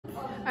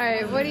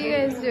Alright, what are you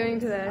guys doing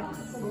today?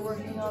 We're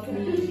working on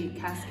the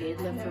Cascade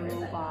Lifter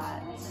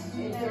robot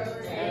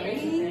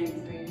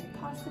A,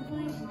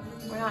 possibly?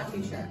 We're not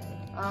too sure.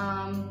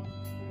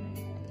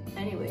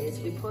 Anyways,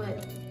 we put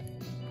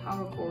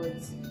power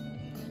cords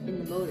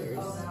in the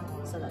motors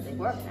so that they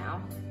work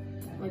now.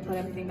 We put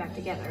everything back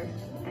together,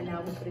 and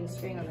now we're putting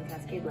string on the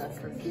Cascade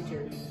Lift for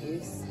future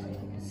use.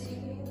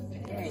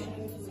 Yay.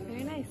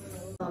 Very nice.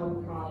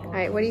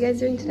 Alright, what are you guys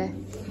doing today?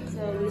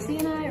 So Lucy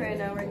and I, right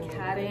now, we're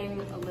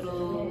CADing a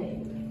little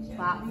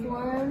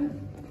platform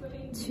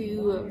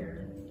to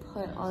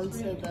put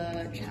onto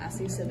the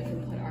chassis so we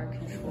can put our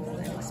control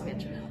and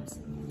expansion hubs.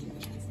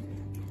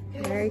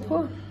 Very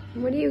cool.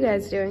 What are you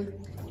guys doing?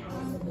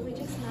 We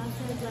just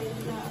mounted like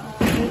the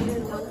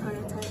one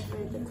prototype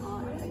for the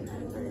car, and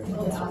then for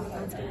this one,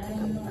 it's gonna pick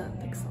up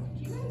the Pixel.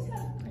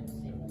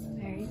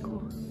 Very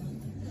cool.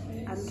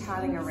 I'm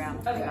CADing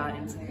around the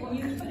guidance.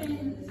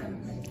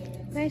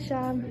 Nice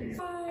job.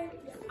 Hi,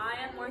 I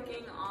am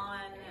working on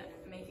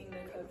making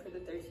the code for the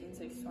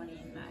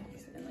 13620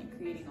 Max and like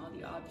creating all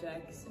the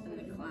objects and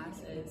the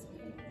classes.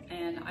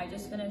 And I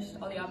just finished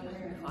all the objects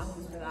and the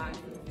classes for that,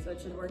 so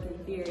it should work in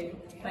theory.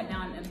 But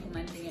now I'm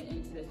implementing it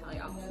into the Tally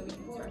Op so we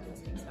can start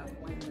testing stuff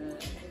when the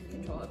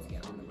control hubs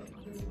get on the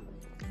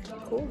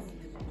robots. Cool.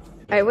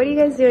 Alright, what are you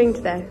guys doing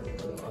today?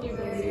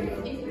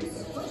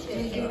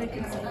 Making the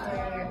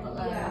controller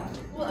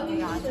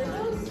looking on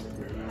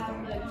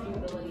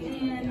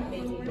and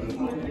making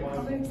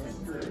colors.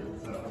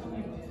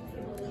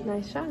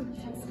 Nice job.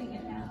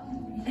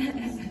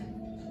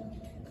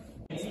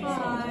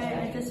 Hi,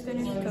 I just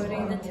finished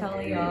coding the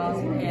Tally Op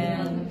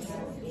and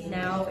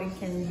now it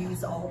can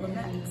use all the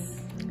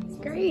mechs.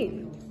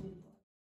 Great.